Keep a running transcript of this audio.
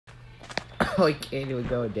I can't even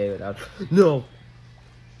go a day without. No!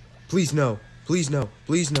 Please no. Please no.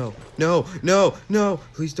 Please no. No, no, no.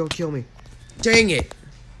 Please don't kill me. Dang it!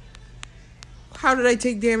 How did I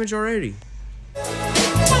take damage already?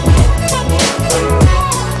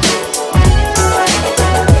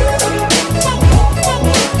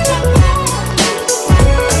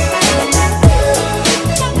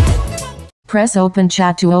 Press open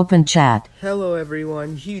chat to open chat. Hello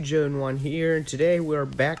everyone, HughJone1 here, and today we're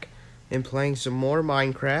back and playing some more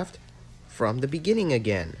Minecraft from the beginning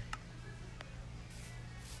again.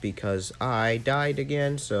 Because I died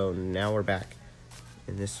again, so now we're back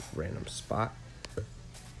in this random spot.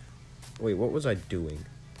 Wait, what was I doing?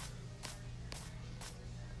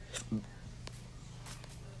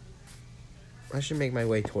 I should make my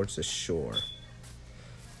way towards the shore.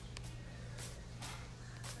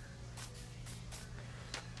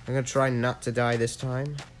 I'm gonna try not to die this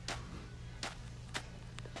time.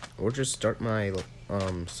 Or just start my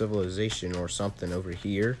civilization or something over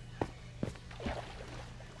here.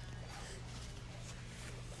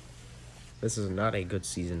 This is not a good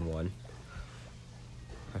season 1.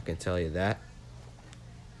 I can tell you that.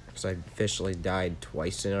 Because I officially died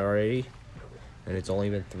twice in it already. And it's only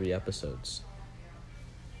been 3 episodes.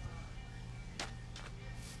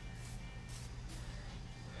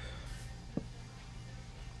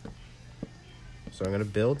 So I'm gonna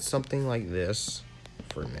build something like this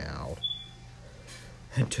for now.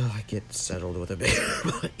 Until I get settled with a bigger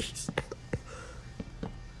place.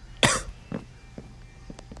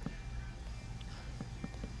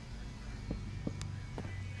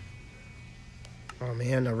 Oh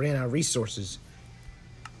man, I ran out of resources.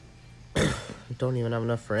 Don't even have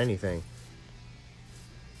enough for anything.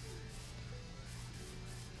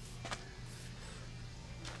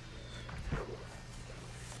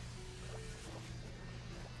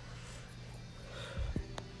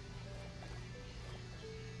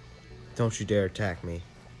 Don't you dare attack me.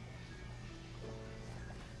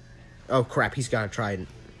 Oh crap, he's got a trident.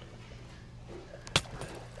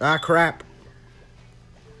 Ah crap.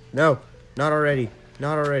 No, not already.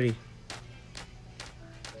 Not already.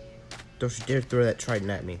 Don't you dare throw that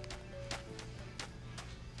trident at me.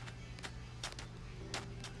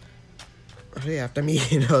 Are they after me?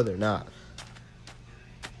 No, they're not.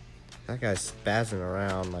 That guy's spazzing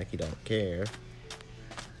around like he don't care.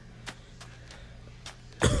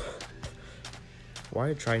 Why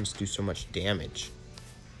do tridents do so much damage?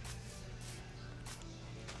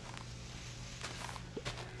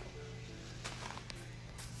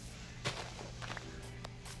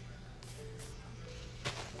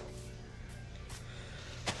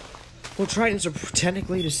 Well, tridents are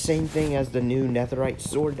technically the same thing as the new netherite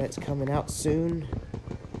sword that's coming out soon,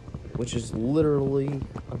 which is literally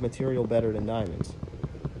a material better than diamonds.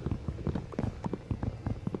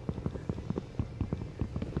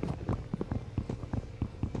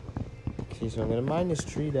 Okay, so I'm gonna mine this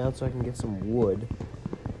tree down so I can get some wood.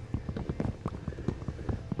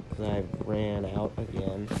 Because I ran out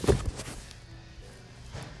again.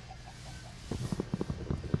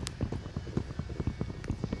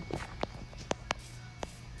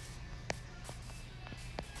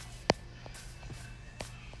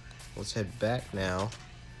 Let's head back now.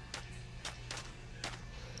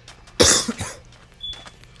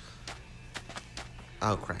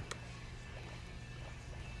 Oh crap.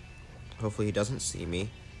 Hopefully he doesn't see me.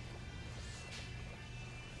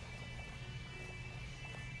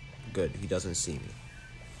 Good, he doesn't see me.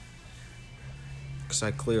 Because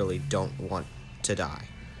I clearly don't want to die.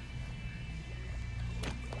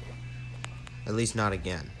 At least not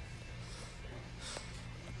again.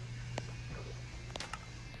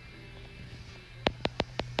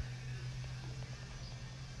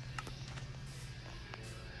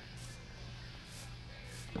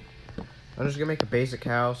 I'm just gonna make a basic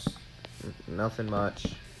house. Nothing much.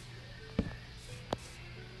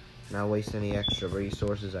 Not waste any extra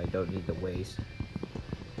resources I don't need to waste.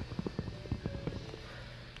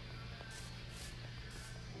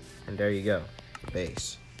 And there you go.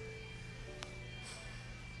 Base.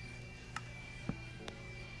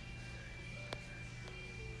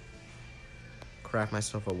 Craft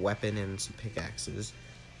myself a weapon and some pickaxes.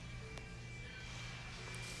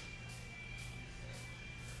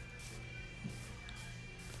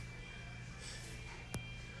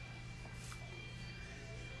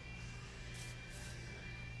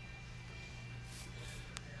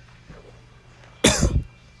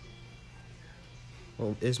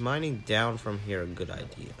 Well, is mining down from here a good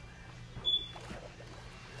idea?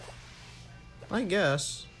 I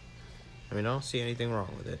guess. I mean, I don't see anything wrong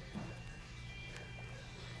with it.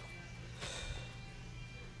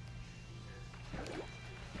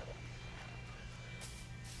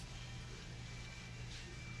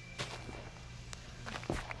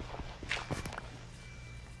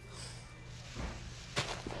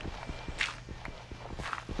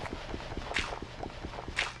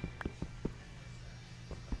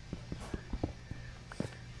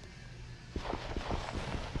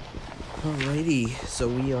 Alrighty, so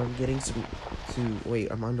we are getting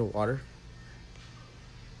wait, I'm underwater?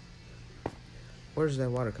 Where's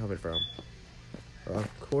that water coming from?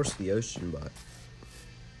 Of course the ocean, but...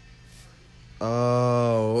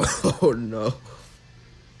 Oh, oh no.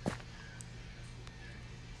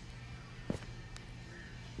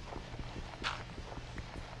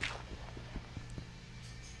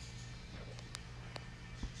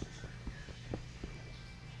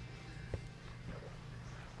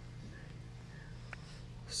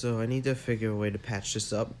 So I need to figure a way to patch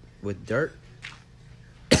this up with dirt.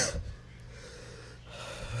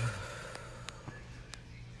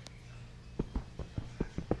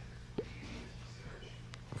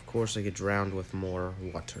 Of course I get drowned with more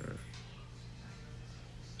water.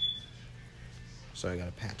 So I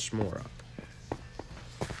gotta patch more up.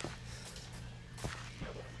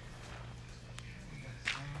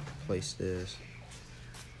 Place this.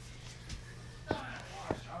 Can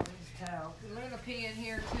Luna pee in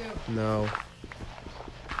here too? No.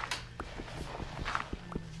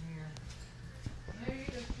 Maybe you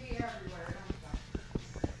just pee everywhere,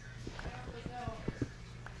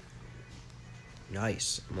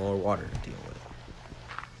 Nice. More water to deal with.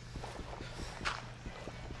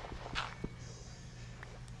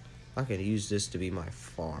 I could use this to be my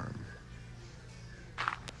farm.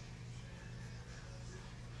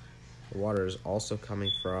 The water is also coming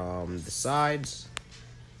from the sides.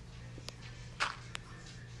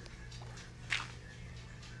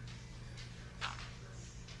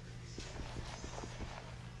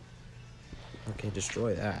 Okay,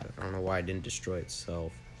 destroy that. I don't know why it didn't destroy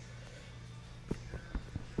itself.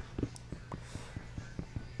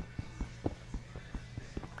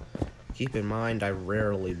 Keep in mind, I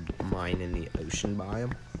rarely mine in the ocean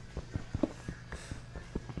biome.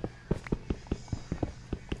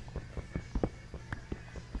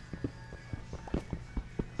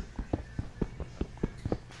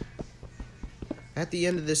 At the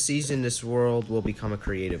end of this season, this world will become a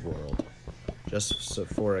creative world. Just so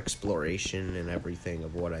for exploration and everything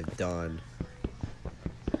of what I've done.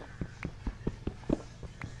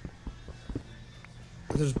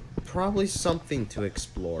 There's probably something to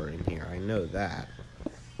explore in here. I know that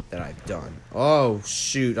I've done. Oh,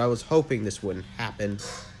 shoot. I was hoping this wouldn't happen.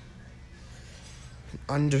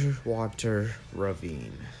 Underwater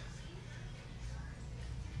ravine.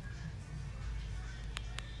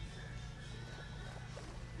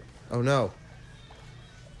 Oh, no.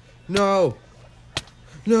 No!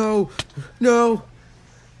 No! No!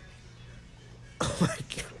 Oh my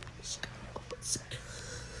gosh.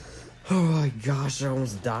 Oh my gosh, I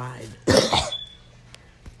almost died.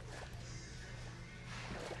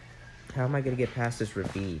 How am I gonna get past this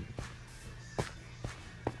ravine?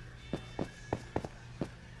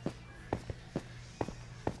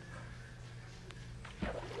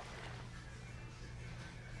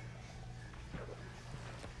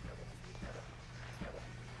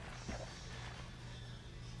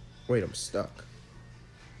 Wait, I'm stuck.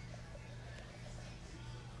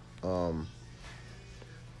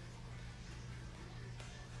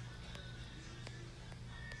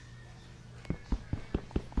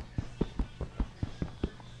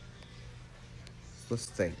 Let's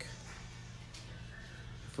think.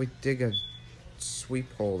 If we dig a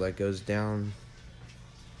sweep hole that goes down...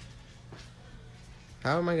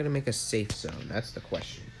 How am I gonna make a safe zone? That's the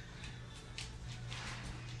question.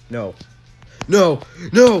 No. No!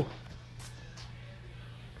 No!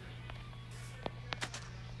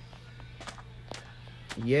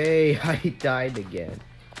 Yay, I died again.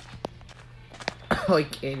 Oh, I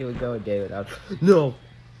can't even go a day without... No!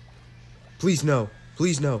 Please no.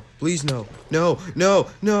 Please no. Please no. No, no,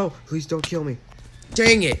 no! Please don't kill me.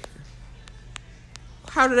 Dang it!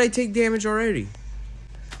 How did I take damage already?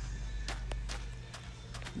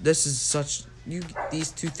 This is such...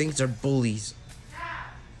 These two things are bullies.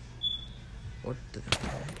 What the...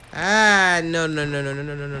 Ah, no, no, no, no, no,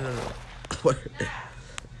 no, no, no, no, no. What?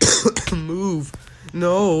 Move.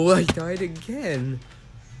 No, I died again.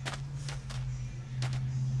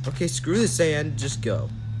 Okay, screw the sand, just go.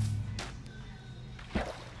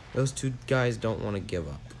 Those two guys don't want to give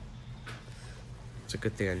up. It's a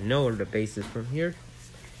good thing I know where the base is from here,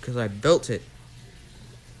 because I built it.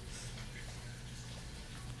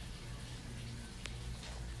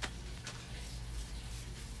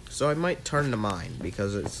 So I might turn to mine,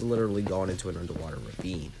 because it's literally gone into an underwater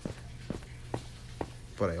ravine.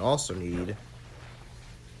 But I also need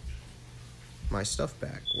my stuff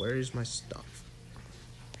back. Where is my stuff?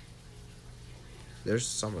 There's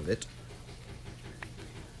some of it.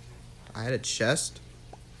 I had a chest.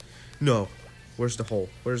 No. Where's the hole?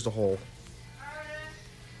 Where's the hole?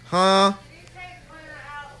 Huh?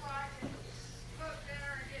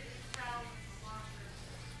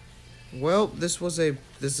 Well, this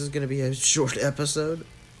is gonna be a short episode.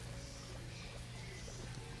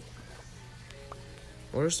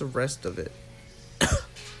 Where's the rest of it?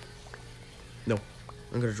 No,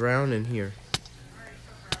 I'm gonna drown in here.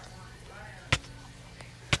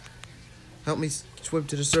 Help me swim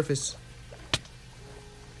to the surface.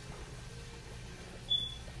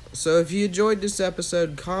 So if you enjoyed this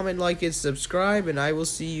episode, comment, like, and subscribe, and I will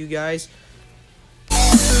see you guys